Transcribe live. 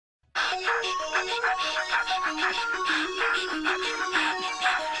If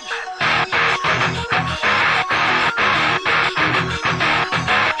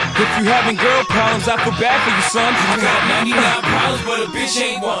you having girl problems, I feel bad for you, son. I got 99 problems, but a bitch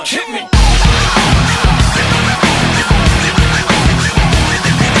ain't one. Hit me.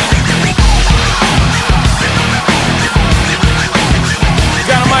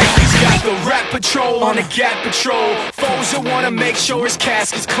 Got the rap patrol on the Gap patrol. Foes that wanna make sure his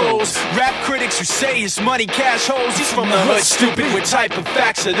casket's closed. Rap critics who say his money cash holes. He's from the hood, stupid. What type of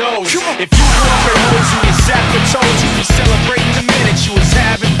facts are those? If you grew up in hoes and your sapper told you, be celebrating the minute you was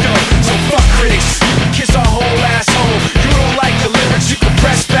having dough. So fuck critics, you can kiss our whole asshole. You don't like the lyrics, you can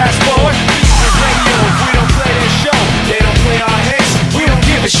press fast forward. Beats the radio, if we don't play their show, they don't play our hits, we don't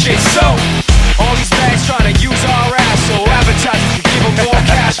give a shit. So all these bags trying to use our ass, so advertisers can give them more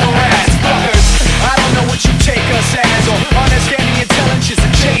cash for ass. Fuckers, I don't know what you take us as, or understand the intelligence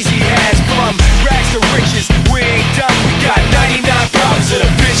that Jay-Z has. From rags to riches, we ain't done. We got 99 problems that a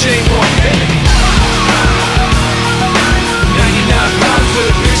bitch ain't one. 99 problems that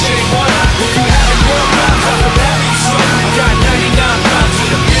a bitch ain't one. If you having girl problems, I feel bad for you, son. I got 99 problems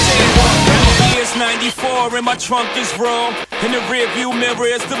that a bitch ain't one. It's 94 and my trunk is wrong. In the rear view mirror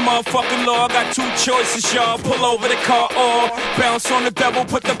is the motherfucking law. I got two choices, y'all. Pull over the car or bounce on the devil,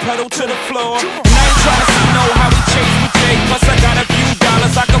 put the pedal to the floor. And I ain't tryna see no how we chase with Jake. Plus I got a few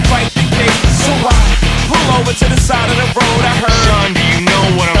dollars, I can fight the case. So I pull over to the side of the road. I heard, son, do you know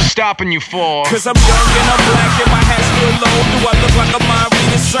what I'm stopping you for? Cause I'm young and I'm black and my hat's still low. Do I look like a mind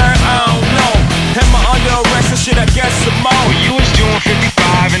reader, sir? I don't know. Am I under arrest or shit? I guess some more. Well, you was doing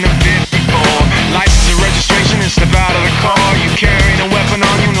 55 and a 54. License and registration and step out of the car. You carrying a weapon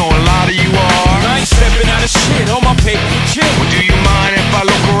on you, know a lot of you are. I ain't stepping out of shit, on my paper legit. Well, do you mind if I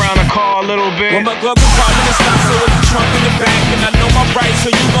look around the car a little bit? Well, my glove compartment is locked, so it's the trunk in the back. And I know my rights,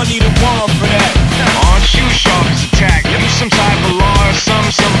 so you gon' need a warrant for that. Aren't you sharp as a tack? You some type of law or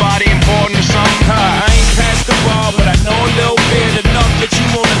somebody important or something? I ain't past the ball, but I know a little bit enough that you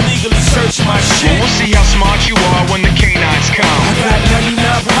wanna legally search my shit. Well, we'll see how smart you are when the canines come. I got 99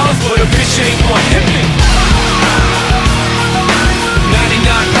 pounds, but a bitch ain't one. Hit me.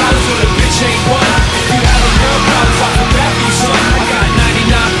 99 pounds, but a bitch ain't one. If you have a girl problems, I feel bad for you, son. I got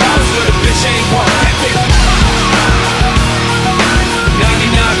 99 pounds, but a bitch ain't one. Hit me.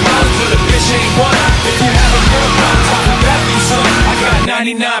 99 pounds, but a bitch ain't one. If you have a girl problems, I feel bad for you, son. I got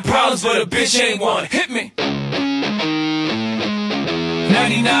 99 problems, but a bitch ain't one. Hit me.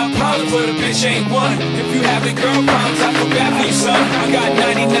 99 problems, but a bitch ain't one. If you having girl problems, I feel bad for you, son. I got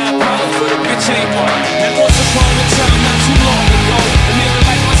 99 problems, but a bitch ain't one. And once upon a time, not too long ago, a nigga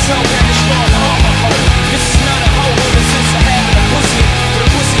like myself had to strong arm a hoe. This is not a hoe with a sense of having a pussy, but a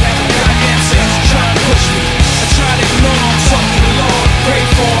pussy having a goddamn sense of trying to push me. I try to ignore him, talk to the Lord, pray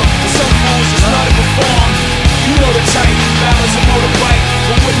for him, but some fools just not to perform. You know the type, balance a motorbike,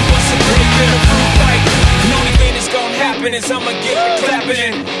 but wouldn't bust a grape in a fruit fight. And the only thing that's gonna happen is I'ma get the clapping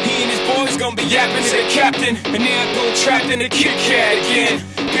in. He and his boys gonna be yapping to the captain, and then I go trapped in the Kit Kat again.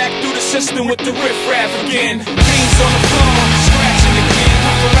 Back through the system with the riff-raff again. Things on the floor, scratching again.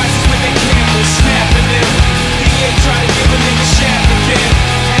 Paparazzis with their cameras, snapping them. DA try to give a nigga shaft again.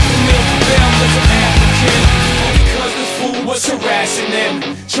 Half a mil for bail cause I'm African. Only cause this fool was harassing them.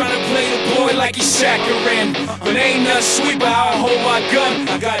 Trying to play the boy like he's saccharine. But ain't nothing sweet but how I hold my gun.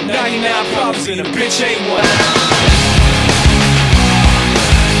 I got 99 problems and a bitch ain't one.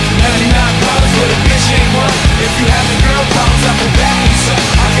 99 problems but a bitch ain't one. If you having girl problems, I feel bad for you,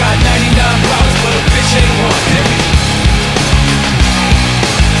 son.